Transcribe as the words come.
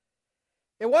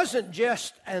It wasn't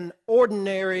just an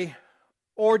ordinary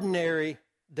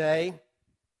day,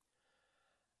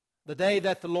 the day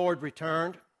that the Lord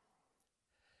returned.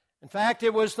 In fact,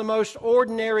 it was the most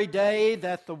ordinary day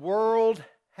that the world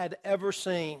had ever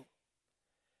seen.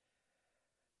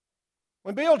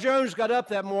 When Bill Jones got up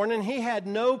that morning, he had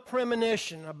no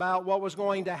premonition about what was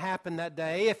going to happen that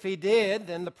day. If he did,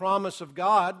 then the promise of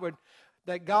God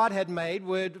that God had made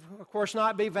would, of course,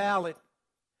 not be valid.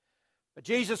 But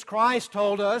Jesus Christ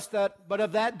told us that, but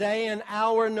of that day and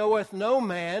hour knoweth no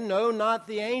man, no, not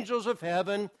the angels of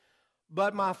heaven,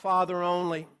 but my Father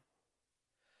only.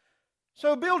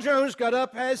 So Bill Jones got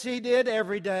up as he did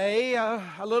every day,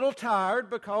 a little tired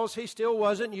because he still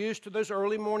wasn't used to those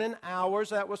early morning hours.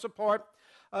 That was a part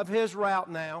of his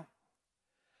route now.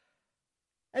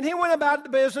 And he went about the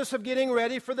business of getting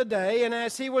ready for the day, and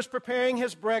as he was preparing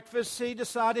his breakfast, he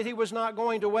decided he was not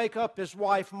going to wake up his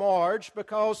wife, Marge,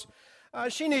 because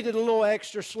she needed a little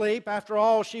extra sleep. After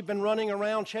all, she'd been running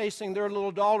around chasing their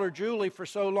little daughter, Julie, for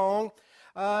so long.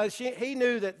 He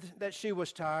knew that she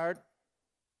was tired.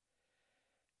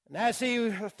 And as he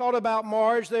thought about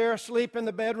Marge there asleep in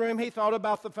the bedroom, he thought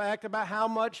about the fact about how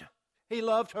much he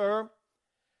loved her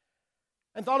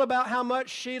and thought about how much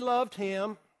she loved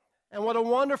him and what a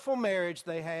wonderful marriage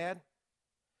they had.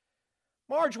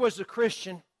 Marge was a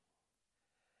Christian,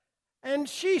 and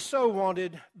she so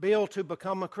wanted Bill to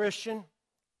become a Christian.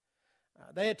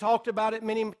 They had talked about it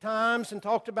many times and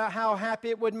talked about how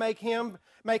happy it would make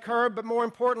her, but more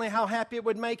importantly, how happy it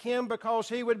would make him because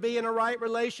he would be in a right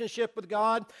relationship with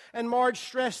God. And Marge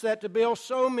stressed that to Bill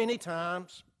so many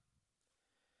times.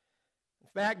 In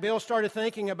fact, Bill started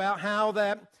thinking about how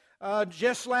that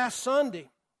just last Sunday,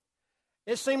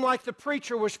 it seemed like the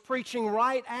preacher was preaching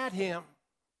right at him.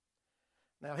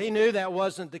 Now, he knew that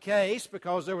wasn't the case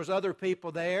because there was other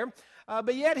people there.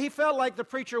 But yet he felt like the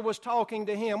preacher was talking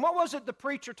to him. What was it the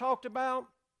preacher talked about?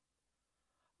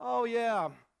 Oh, yeah,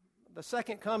 the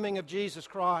second coming of Jesus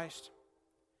Christ.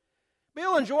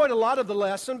 Bill enjoyed a lot of the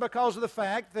lesson because of the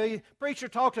fact the preacher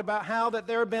talked about how that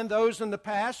there have been those in the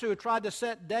past who had tried to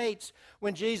set dates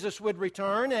when Jesus would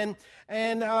return,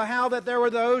 and how that there were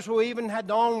those who even had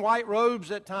donned white robes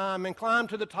at time and climbed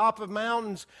to the top of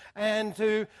mountains and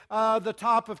to the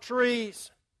top of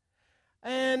trees.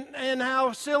 And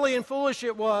how silly and foolish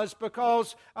it was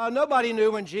because nobody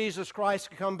knew when Jesus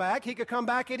Christ could come back. He could come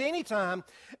back at any time.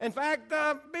 In fact,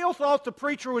 Bill thought the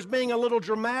preacher was being a little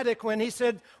dramatic when he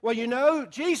said, well, you know,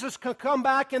 Jesus could come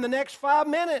back in the next 5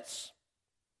 minutes.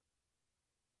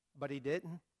 But he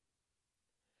didn't.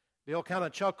 Bill kind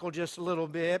of chuckled just a little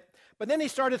bit. But then he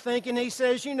started thinking, he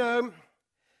says, you know,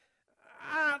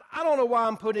 I don't know why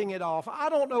I'm putting it off. I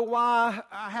don't know why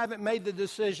I haven't made the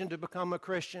decision to become a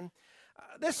Christian.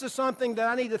 This is something that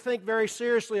I need to think very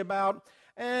seriously about.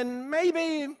 And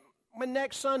maybe when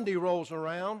next Sunday rolls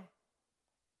around,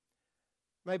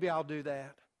 maybe I'll do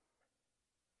that.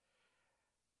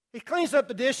 He cleans up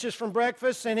the dishes from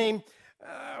breakfast and he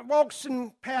walks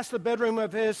past the bedroom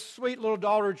of his sweet little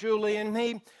daughter, Julie, and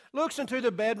he looks into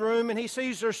the bedroom and he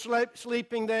sees her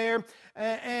sleeping there,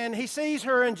 and he sees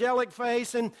her angelic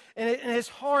face, and his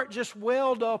heart just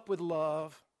welled up with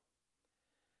love.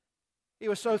 He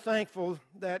was so thankful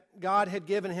that God had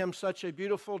given him such a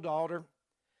beautiful daughter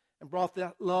and brought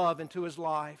that love into his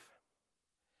life.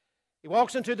 He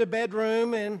walks into the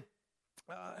bedroom and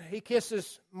he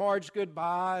kisses Marge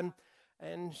goodbye,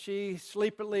 and she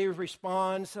sleepily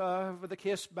responds with a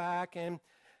kiss back, and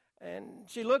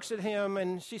she looks at him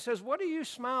and she says, "What are you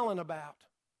smiling about?"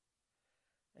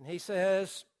 And he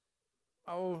says,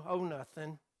 oh,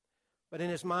 nothing. But in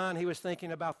his mind he was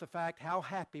thinking about the fact how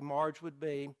happy Marge would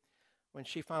be when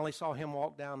she finally saw him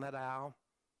walk down that aisle.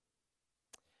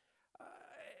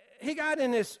 He got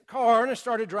in his car and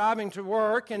started driving to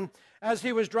work, and as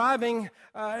he was driving,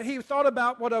 he thought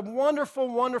about what a wonderful,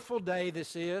 wonderful day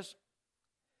this is.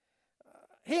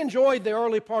 He enjoyed the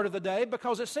early part of the day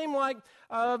because it seemed like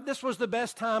this was the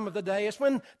best time of the day. It's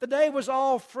when the day was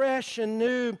all fresh and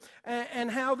new,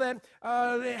 and how that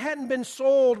it hadn't been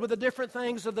soiled with the different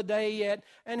things of the day yet.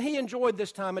 And he enjoyed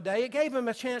this time of day. It gave him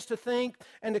a chance to think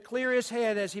and to clear his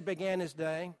head as he began his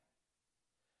day.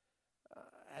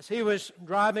 As he was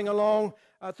driving along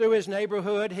through his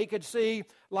neighborhood, he could see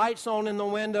lights on in the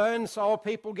window and saw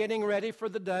people getting ready for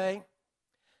the day.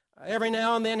 Every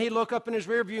now and then he'd look up in his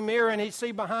rearview mirror and he'd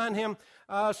see behind him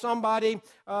somebody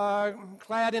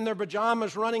clad in their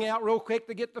pajamas running out real quick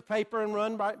to get the paper and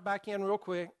run right back in real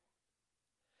quick.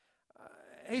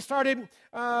 He started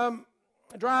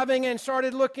driving and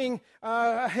started looking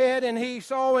ahead, and he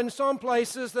saw in some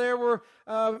places there were,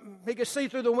 he could see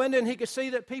through the window and he could see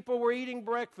that people were eating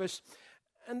breakfast.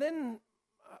 And then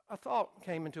a thought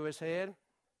came into his head.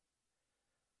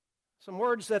 Some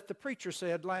words that the preacher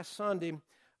said last Sunday,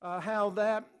 how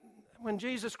that when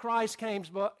Jesus Christ comes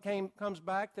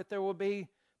back, that there will be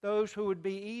those who would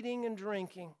be eating and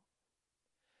drinking.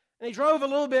 And he drove a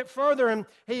little bit further, and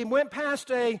he went past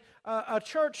a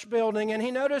church building, and he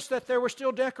noticed that there were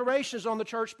still decorations on the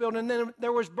church building, and then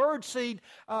there was birdseed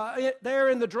there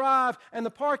in the drive and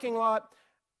the parking lot.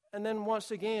 And then once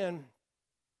again,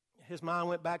 his mind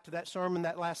went back to that sermon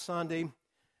that last Sunday,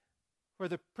 where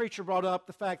the preacher brought up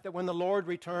the fact that when the Lord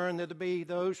returned, there would be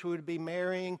those who would be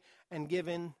marrying and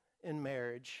giving in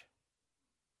marriage.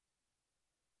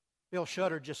 Bill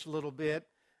shuddered just a little bit.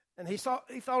 And he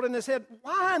thought in his head,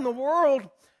 why in the world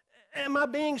am I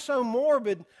being so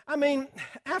morbid? I mean,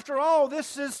 after all,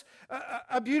 this is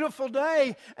a beautiful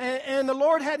day, and the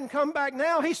Lord hadn't come back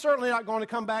now. He's certainly not going to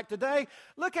come back today.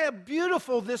 Look how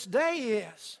beautiful this day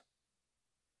is.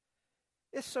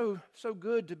 It's so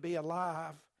good to be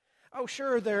alive. Oh,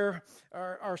 sure, there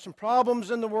are some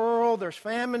problems in the world. There's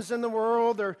famines in the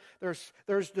world.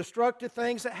 There's destructive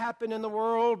things that happen in the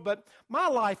world. But my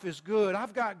life is good.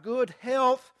 I've got good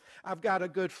health. I've got a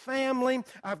good family.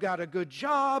 I've got a good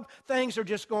job. Things are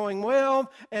just going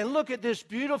well. And look at this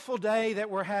beautiful day that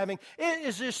we're having. It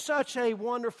is just such a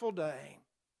wonderful day.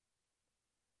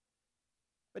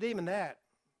 But even that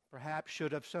perhaps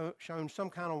should have shown some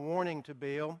kind of warning to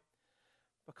Bill,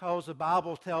 because the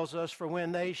Bible tells us, for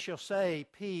when they shall say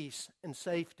peace and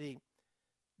safety,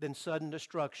 then sudden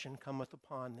destruction cometh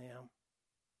upon them.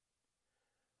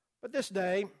 But this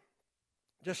day,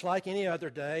 just like any other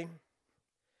day,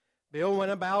 Bill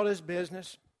went about his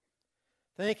business,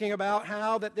 thinking about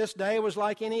how that this day was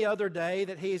like any other day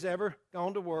that he's ever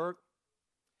gone to work.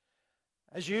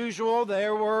 As usual,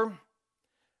 there were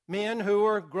men who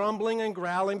were grumbling and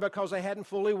growling because they hadn't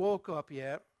fully woke up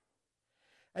yet.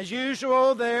 As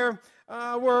usual, there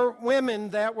were women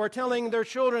that were telling their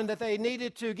children that they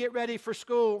needed to get ready for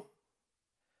school.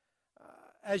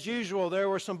 As usual, there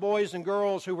were some boys and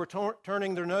girls who were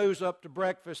turning their nose up to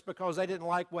breakfast because they didn't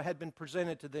like what had been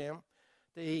presented to them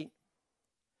to eat.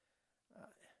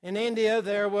 In India,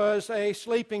 there was a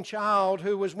sleeping child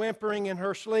who was whimpering in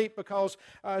her sleep because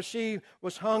she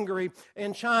was hungry.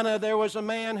 In China, there was a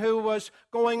man who was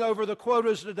going over the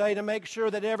quotas today to make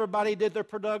sure that everybody did their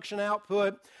production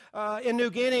output. In New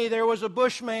Guinea, there was a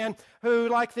bushman who,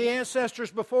 like the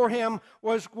ancestors before him,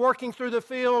 was working through the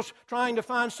fields trying to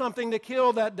find something to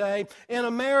kill that day. In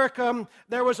America,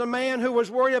 there was a man who was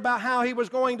worried about how he was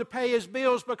going to pay his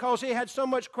bills because he had so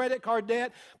much credit card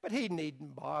debt, but he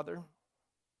needn't bother.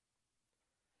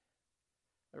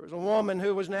 There was a woman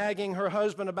who was nagging her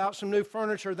husband about some new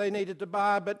furniture they needed to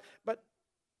buy, but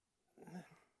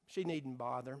she needn't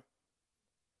bother.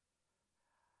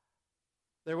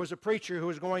 There was a preacher who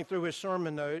was going through his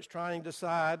sermon notes trying to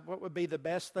decide what would be the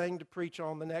best thing to preach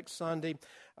on the next Sunday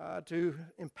to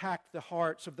impact the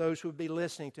hearts of those who would be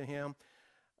listening to him,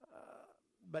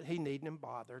 but he needn't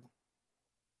bother.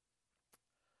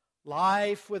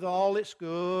 Life, with all its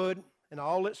good and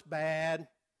all its bad,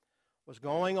 was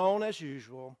going on as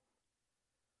usual,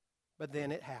 but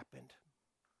then it happened.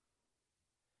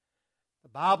 The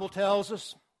Bible tells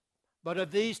us, but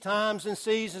of these times and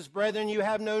seasons, brethren, you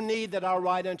have no need that I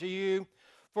write unto you,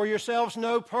 for yourselves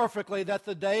know perfectly that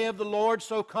the day of the Lord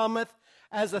so cometh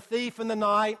as a thief in the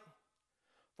night.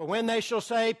 For when they shall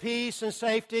say peace and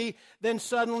safety, then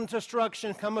sudden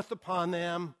destruction cometh upon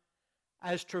them,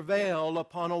 as travail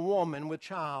upon a woman with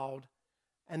child,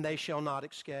 and they shall not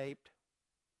escape.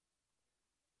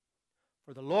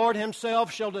 For the Lord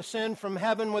himself shall descend from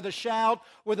heaven with a shout,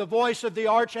 with the voice of the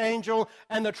archangel,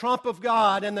 and the trump of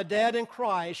God, and the dead in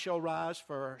Christ shall rise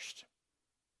first.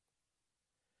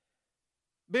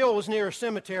 Bill was near a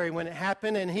cemetery when it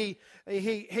happened, and he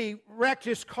wrecked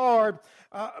his car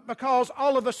because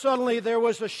all of a sudden there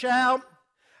was a shout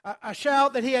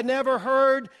that he had never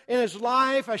heard in his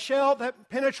life, a shout that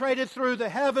penetrated through the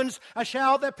heavens, a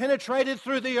shout that penetrated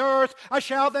through the earth, a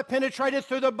shout that penetrated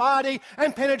through the body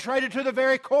and penetrated to the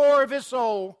very core of his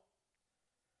soul.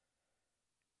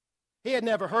 He had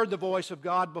never heard the voice of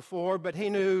God before, but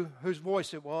he knew whose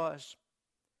voice it was.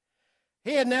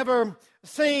 He had never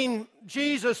seen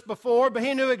Jesus before, but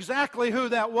he knew exactly who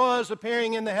that was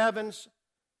appearing in the heavens.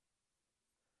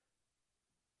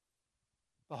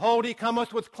 Behold, he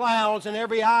cometh with clouds, and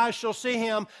every eye shall see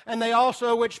him, and they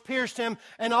also which pierced him,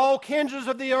 and all kindreds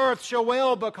of the earth shall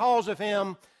wail because of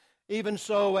him. Even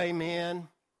so, amen.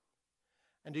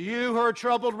 And do you who are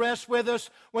troubled rest with us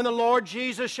when the Lord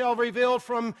Jesus shall reveal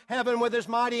from heaven with his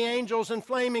mighty angels in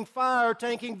flaming fire,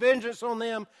 taking vengeance on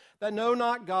them that know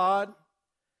not God,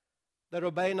 that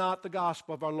obey not the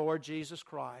gospel of our Lord Jesus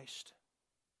Christ.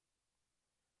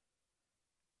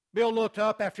 Bill looked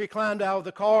up after he climbed out of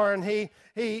the car, and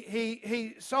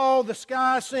he saw the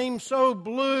sky seem so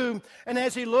blue. And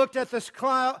as he looked at the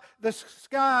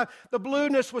sky, the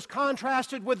blueness was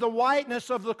contrasted with the whiteness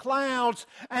of the clouds,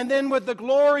 and then with the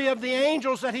glory of the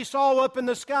angels that he saw up in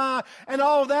the sky. And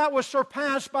all that was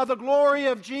surpassed by the glory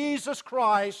of Jesus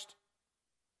Christ.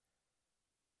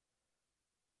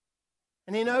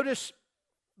 And he noticed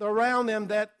around them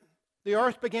that the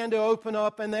earth began to open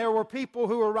up, and there were people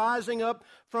who were rising up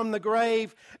from the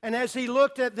grave. And as he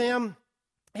looked at them,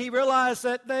 he realized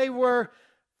that they were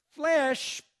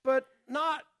flesh, but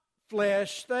not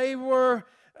flesh. They were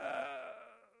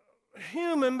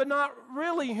human, but not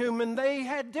really human. They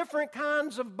had different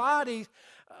kinds of bodies.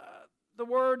 The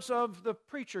words of the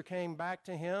preacher came back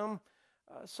to him,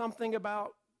 something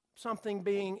about something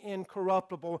being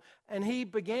incorruptible. And he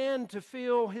began to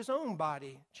feel his own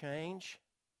body change.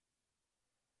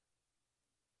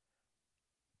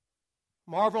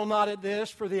 Marvel not at this,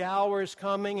 for the hour is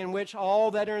coming in which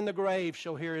all that are in the grave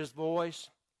shall hear his voice,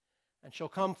 and shall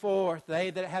come forth,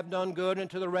 they that have done good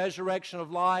unto the resurrection of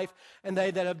life, and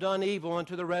they that have done evil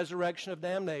unto the resurrection of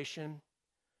damnation.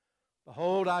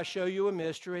 Behold, I show you a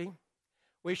mystery.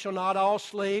 We shall not all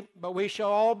sleep, but we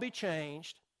shall all be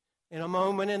changed. In a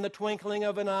moment, in the twinkling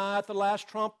of an eye, at the last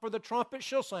trump, for the trumpet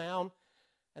shall sound,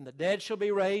 and the dead shall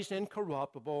be raised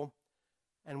incorruptible,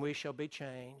 and we shall be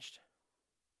changed.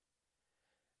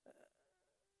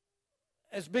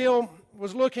 As Bill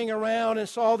was looking around and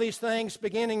saw these things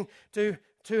beginning to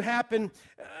happen,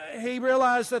 he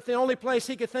realized that the only place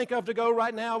he could think of to go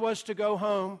right now was to go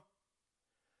home.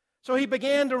 So he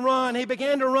began to run. He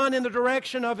began to run in the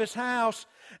direction of his house.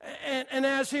 And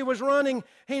as he was running,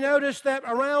 he noticed that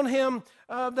around him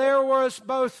there was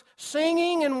both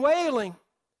singing and wailing.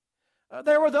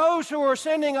 There were those who were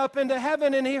ascending up into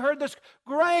heaven, and he heard this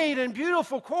great and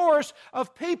beautiful chorus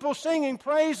of people singing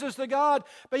praises to God.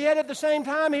 But yet at the same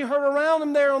time, he heard around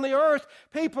him there on the earth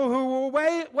people who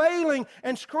were wailing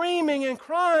and screaming and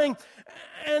crying.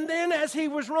 And then as he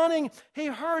was running, he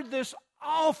heard this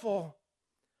awful,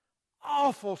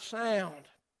 awful sound.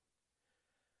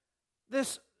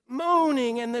 This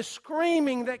moaning and this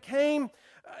screaming that came,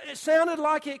 it sounded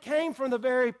like it came from the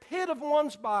very pit of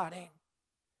one's body.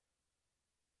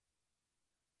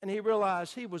 And he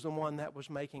realized he was the one that was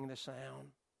making the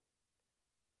sound.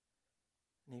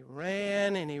 And he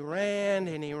ran and he ran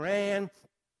and he ran.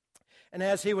 And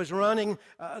as he was running,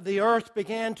 the earth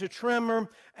began to tremor,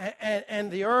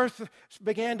 and the earth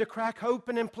began to crack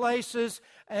open in places.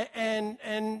 And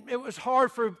it was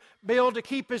hard for Bill to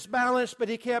keep his balance, but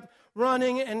he kept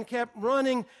running and kept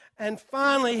running. And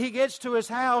finally, he gets to his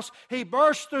house. He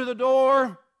bursts through the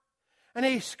door. And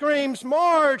he screams,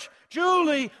 "Marge,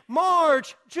 Julie,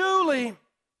 Marge, Julie."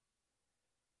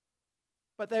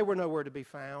 But they were nowhere to be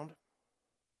found.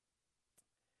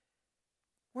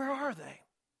 Where are they?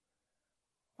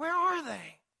 Where are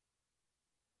they?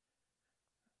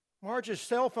 Marge's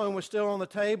cell phone was still on the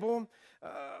table.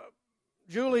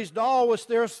 Julie's doll was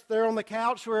there on the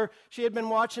couch where she had been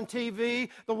watching TV.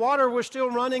 The water was still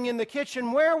running in the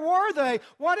kitchen. Where were they?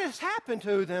 What has happened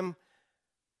to them?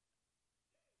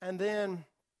 And then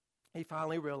he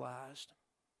finally realized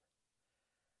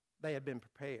they had been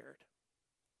prepared.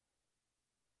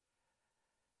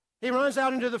 He runs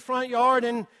out into the front yard,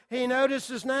 and he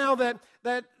notices now that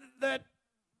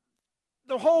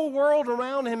the whole world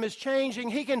around him is changing.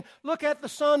 He can look at the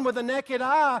sun with a naked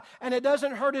eye, and it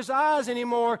doesn't hurt his eyes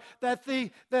anymore. That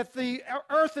the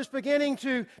earth is beginning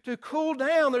to cool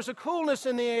down. There's a coolness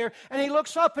in the air. And he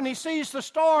looks up and he sees the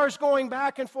stars going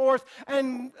back and forth.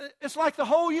 And it's like the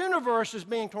whole universe is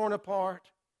being torn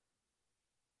apart.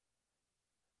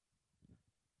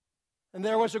 And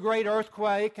there was a great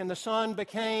earthquake, and the sun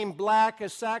became black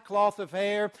as sackcloth of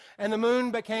hair, and the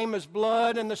moon became as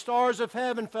blood, and the stars of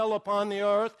heaven fell upon the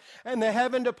earth, and the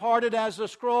heaven departed as a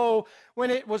scroll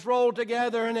when it was rolled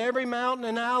together, and every mountain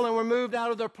and island were moved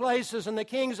out of their places, and the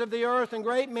kings of the earth, and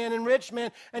great men, and rich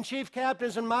men, and chief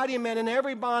captains, and mighty men, and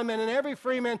every bondman, and every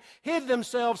freeman hid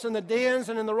themselves in the dens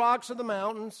and in the rocks of the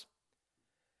mountains,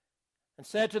 and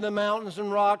said to the mountains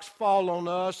and rocks, "Fall on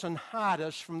us, and hide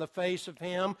us from the face of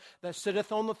him that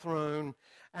sitteth on the throne,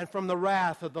 and from the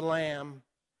wrath of the Lamb.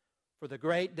 For the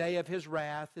great day of his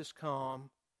wrath is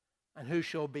come, and who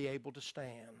shall be able to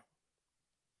stand?"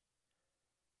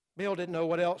 Bill didn't know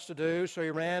what else to do, so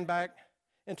he ran back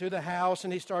into the house,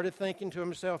 and he started thinking to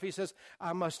himself. He says,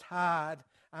 "I must hide,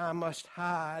 I must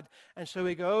hide." And so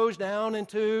he goes down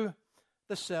into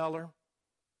the cellar.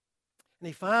 And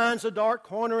he finds a dark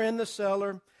corner in the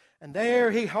cellar, and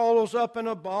there he holds up in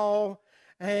a ball,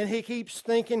 and he keeps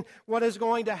thinking, what is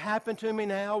going to happen to me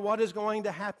now? What is going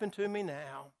to happen to me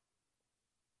now?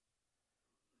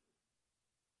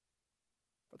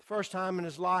 the first time in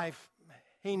his life,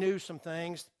 he knew some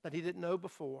things that he didn't know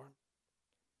before.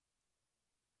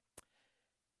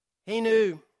 He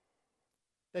knew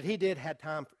that he did have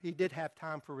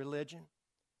time for religion.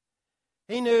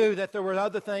 He knew that there were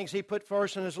other things he put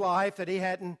first in his life that he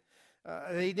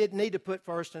didn't need to put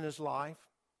first in his life.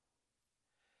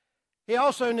 He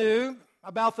also knew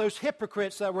about those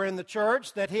hypocrites that were in the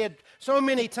church that he had so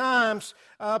many times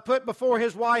put before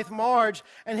his wife Marge,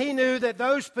 and he knew that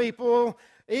those people,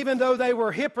 even though they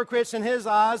were hypocrites in his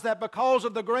eyes, that because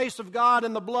of the grace of God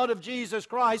and the blood of Jesus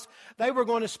Christ, they were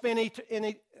going to spend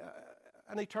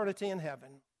an eternity in heaven.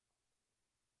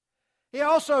 He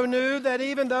also knew that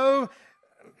even though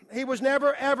he was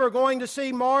never ever going to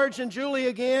see Marge and Julie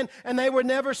again, and they would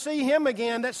never see him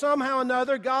again, that somehow or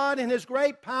another God in His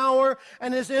great power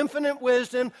and His infinite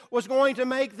wisdom was going to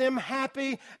make them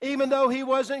happy even though He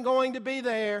wasn't going to be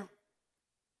there.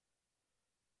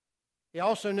 He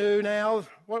also knew now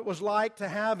what it was like to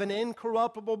have an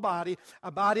incorruptible body,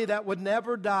 a body that would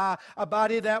never die, a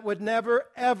body that would never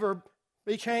ever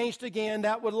be changed again,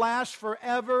 that would last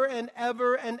forever and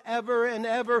ever and ever and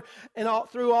ever and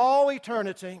through all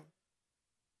eternity.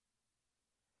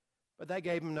 But that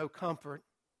gave him no comfort,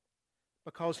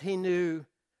 because he knew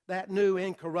that new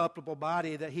incorruptible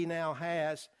body that he now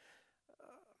has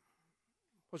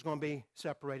was going to be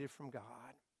separated from God.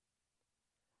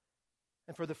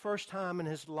 And for the first time in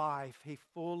his life, he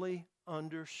fully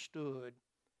understood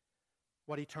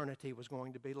what eternity was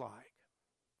going to be like.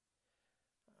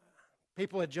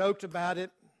 People had joked about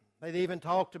it. They'd even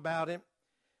talked about it.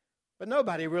 But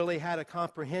nobody really had a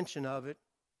comprehension of it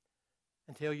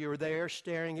until you were there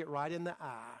staring it right in the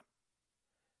eye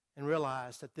and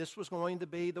realized that this was going to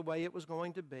be the way it was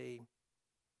going to be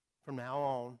from now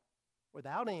on,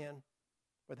 without end,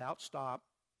 without stop,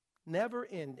 never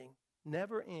ending,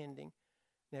 never ending,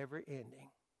 never ending.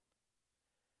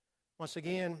 Once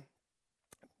again,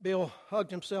 Bill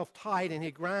hugged himself tight and he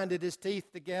grinded his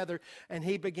teeth together and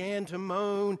he began to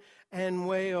moan and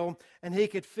wail. And he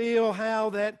could feel how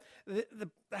that the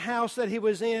house that he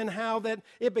was in, how that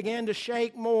it began to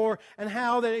shake more, and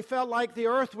how that he felt like the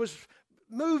earth was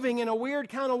moving in a weird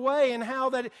kind of way, and how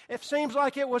that it seems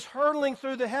like it was hurtling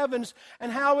through the heavens,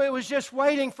 and how it was just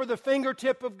waiting for the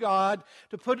fingertip of God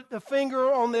to put the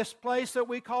finger on this place that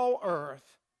we call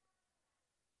earth,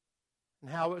 and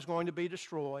how it was going to be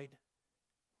destroyed.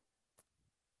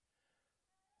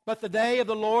 But the day of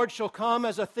the Lord shall come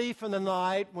as a thief in the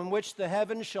night, when which the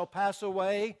heavens shall pass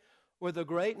away with a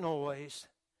great noise,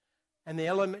 and the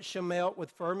elements shall melt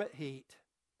with fervent heat.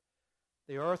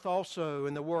 The earth also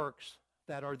and the works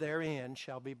that are therein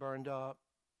shall be burned up.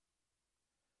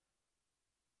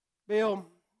 Bill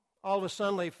all of a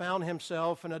sudden found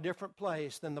himself in a different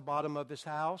place than the bottom of his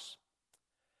house.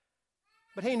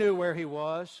 But he knew where he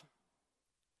was.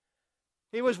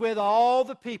 He was with all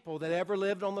the people that ever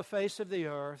lived on the face of the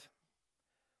earth.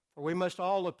 For we must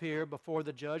all appear before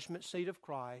the judgment seat of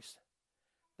Christ,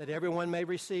 that everyone may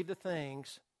receive the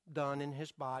things done in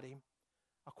his body,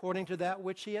 according to that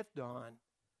which he hath done,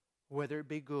 whether it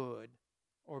be good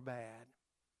or bad.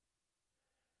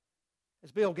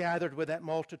 As Bill gathered with that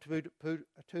multitude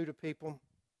of people,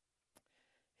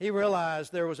 he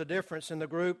realized there was a difference in the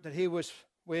group that he was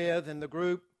with and the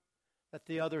group that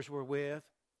the others were with.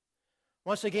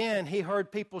 Once again, he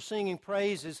heard people singing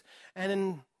praises, and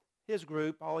in his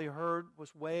group, all he heard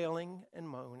was wailing and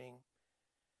moaning.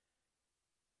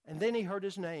 And then he heard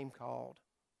his name called,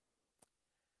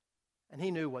 and he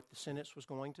knew what the sentence was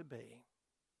going to be.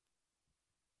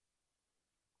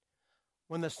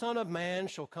 When the Son of Man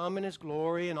shall come in his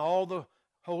glory, and all the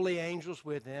holy angels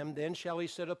with him, then shall he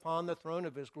sit upon the throne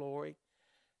of his glory.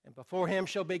 And before him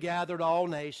shall be gathered all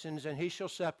nations, and he shall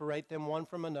separate them one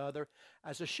from another,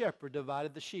 as a shepherd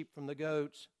divided the sheep from the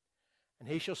goats. And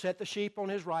he shall set the sheep on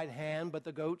his right hand, but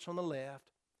the goats on the left.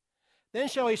 Then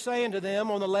shall he say unto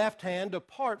them on the left hand,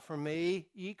 Depart from me,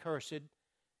 ye cursed,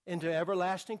 into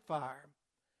everlasting fire,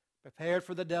 prepared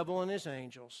for the devil and his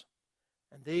angels.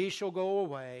 And these shall go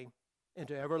away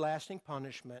into everlasting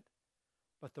punishment,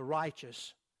 but the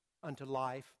righteous unto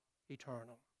life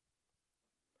eternal.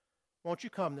 Won't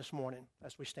you come this morning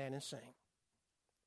as we stand and sing?